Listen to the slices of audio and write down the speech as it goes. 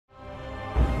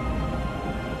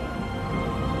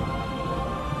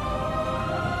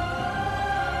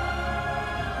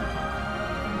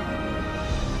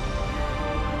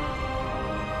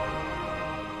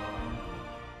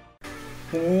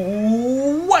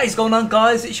What is going on,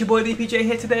 guys? It's your boy DPJ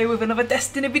here today with another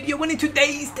Destiny video, and in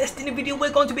today's Destiny video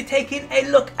we're going to be taking a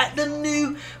look at the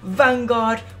new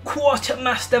Vanguard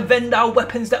Quartermaster Vendor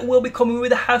weapons that will be coming with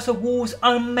the House of Wolves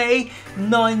on May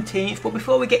 19th. But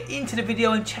before we get into the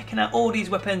video and checking out all these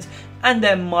weapons and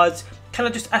their mods, can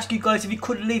I just ask you guys if you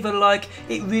could leave a like?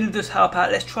 It really does help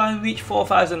out. Let's try and reach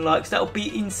 4,000 likes. That would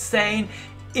be insane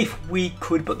if we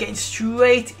could. But getting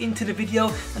straight into the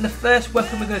video, and the first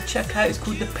weapon we're going to check out is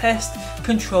called the Pest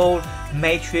Control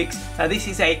Matrix. Now this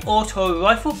is a auto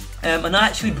rifle, and I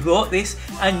actually brought this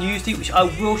and used it, which I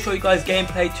will show you guys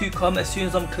gameplay to come as soon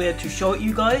as I'm cleared to show it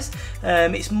you guys.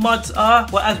 Its mods are,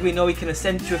 well, as we know, you can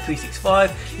ascend to a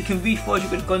 365, you can reforge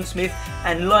it with a gunsmith,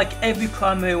 and like every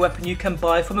primary weapon you can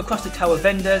buy from across the tower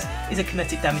vendors is a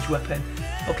kinetic damage weapon.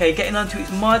 Okay, getting onto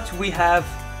its mods, we have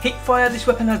hip fire. This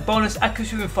weapon has bonus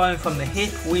accuracy when firing from the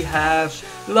hip. We have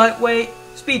lightweight,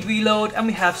 speed reload, and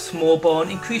we have small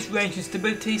bone, increased range and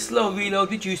stability, slow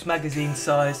reload, reduced magazine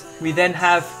size. We then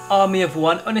have army of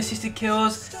one, unassisted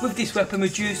kills. With this weapon,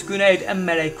 reduced grenade and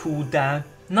melee cooldown.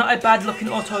 Not a bad looking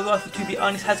auto rifle, to be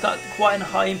honest. Has got quite a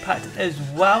high impact as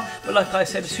well, but like I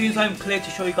said, as soon as I'm clear to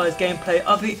show you guys gameplay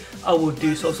of it, I will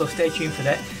do so, so stay tuned for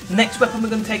that. Next weapon we're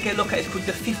going to take a look at is called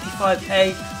the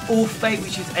 55A All Fate,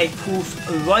 which is a pulse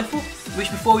rifle,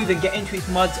 which before we even get into its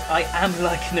mods, I am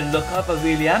liking the look of. I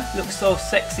really am. Looks so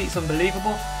sexy, it's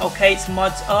unbelievable. Okay, its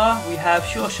mods are, we have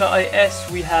Sure Shot IS,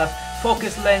 we have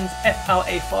Focus Lens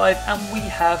FLA5, and we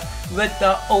have Red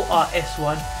Dot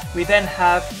ORS1. We then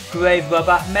have Grave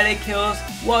Rubber. Melee kills,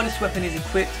 while this weapon is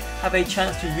equipped, have a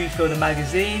chance to refill the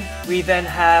magazine. We then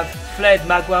have Flared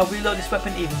Magwell. Reload this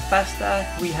weapon even faster.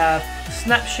 We have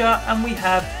Snapshot, and we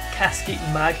have Casket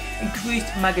Mag.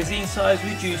 Increased magazine size,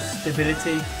 reduced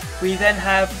stability. We then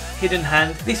have Hidden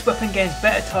Hand. This weapon gains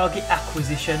better target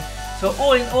acquisition. So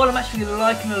all in all, I'm actually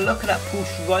liking the look of that pulse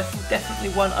rifle. Definitely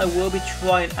one I will be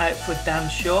trying out for damn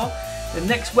sure. The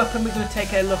next weapon we're going to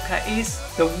take a look at is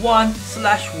the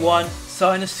 1/1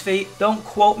 Sinus Feet. Don't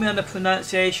quote me on the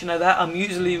pronunciation of that, I'm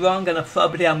usually wrong, and I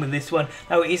probably am with this one.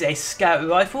 Now it is a scout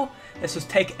rifle. Let's just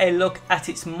take a look at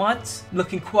its mods.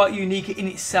 Looking quite unique in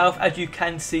itself, as you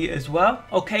can see as well.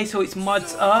 Okay, so its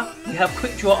mods are, we have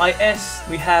Quick Draw IS,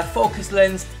 we have Focus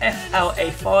Lens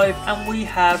FLA5, and we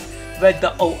have Red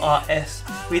Dot ORS.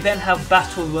 We then have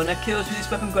Battle Runner. Kills with this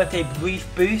weapon grant a brief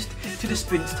boost to the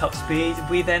sprint's top speed.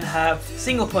 We then have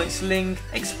Single Point Sling,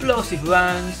 Explosive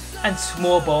Rounds, and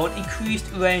Small Bone.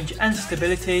 Increased range and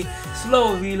stability,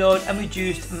 slower reload, and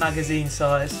reduced magazine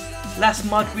size. Last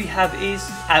mod we have is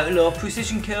Outlaw.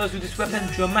 Precision kills with this weapon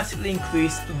dramatically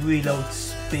increase reload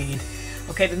speed.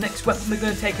 Okay, the next weapon we're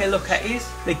going to take a look at is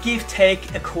the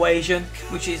Give-Take Equation,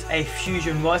 which is a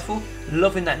fusion rifle.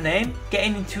 Loving that name.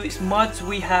 Getting into its mods,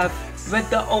 we have Red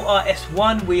Dot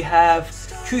ORS1, we have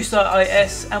True Sight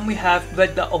IS, and we have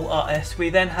Red Dot ORS. We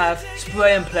then have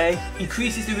Spray and Play.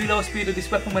 Increases the reload speed of this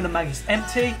weapon when the mag is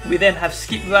empty. We then have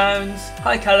Skip Rounds,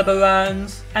 High Caliber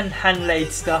Rounds, and Hand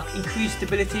Laid Stock. Increased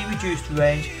stability, reduced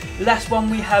range. The last one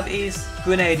we have is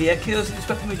Grenadier. Kills with this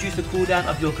weapon reduce the cooldown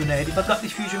of your grenade. If I got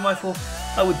this fusion rifle,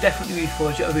 I would definitely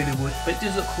reforge it, I really would. But it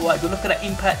does look quite good. Look at that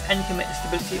impact, and you can make the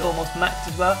stability almost maxed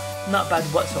as well. Not bad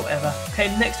whatsoever. Okay,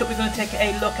 next up we're going to take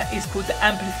a look at is called the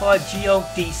Amplified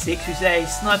GOD6, which is a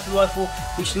sniper rifle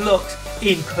which looks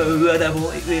incredible.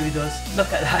 It really does.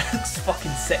 Look at that, it looks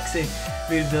fucking sexy.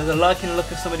 Really does. I'm liking the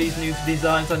look of some of these new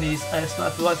designs on these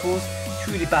sniper rifles.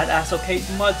 Truly badass. Okay,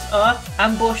 its mods are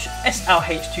Ambush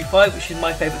SLH25, which is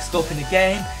my favourite scope in the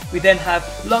game. We then have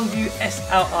Longview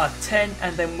SLR10,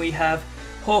 and then we have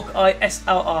Hawkeye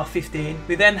SLR15.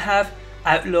 We then have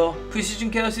Outlaw.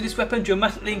 Precision kills with this weapon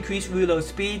dramatically increase reload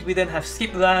speed. We then have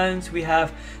Skip Rounds, we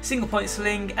have Single Point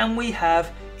Sling, and we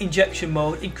have Injection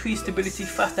Mode. Increased stability,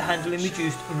 faster handling,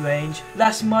 reduced range.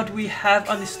 Last mod we have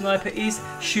on this sniper is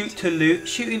Shoot to Loot.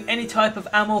 Shooting any type of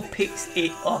ammo picks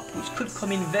it up, which could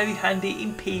come in very handy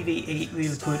in PvE. It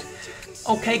really could.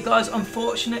 Okay guys,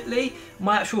 unfortunately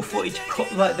my actual footage cut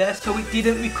right there, so it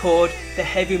didn't record the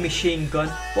heavy machine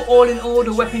gun. But all in all,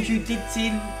 the weapons you did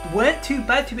see weren't too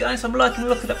bad, to be honest. I'm liking the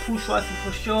look of that pulse rifle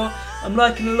for sure. I'm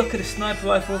liking the look of the sniper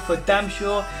rifle for damn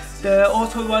sure. The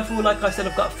auto rifle, like I said,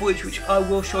 I've got footage which I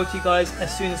will show to you guys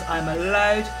as soon as I'm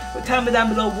allowed. But tell me down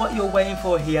below what you're waiting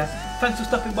for here. Thanks for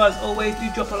stopping by as always. Do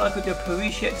drop a like, I do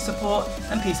appreciate the support,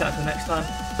 and peace out until next time.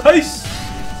 Peace!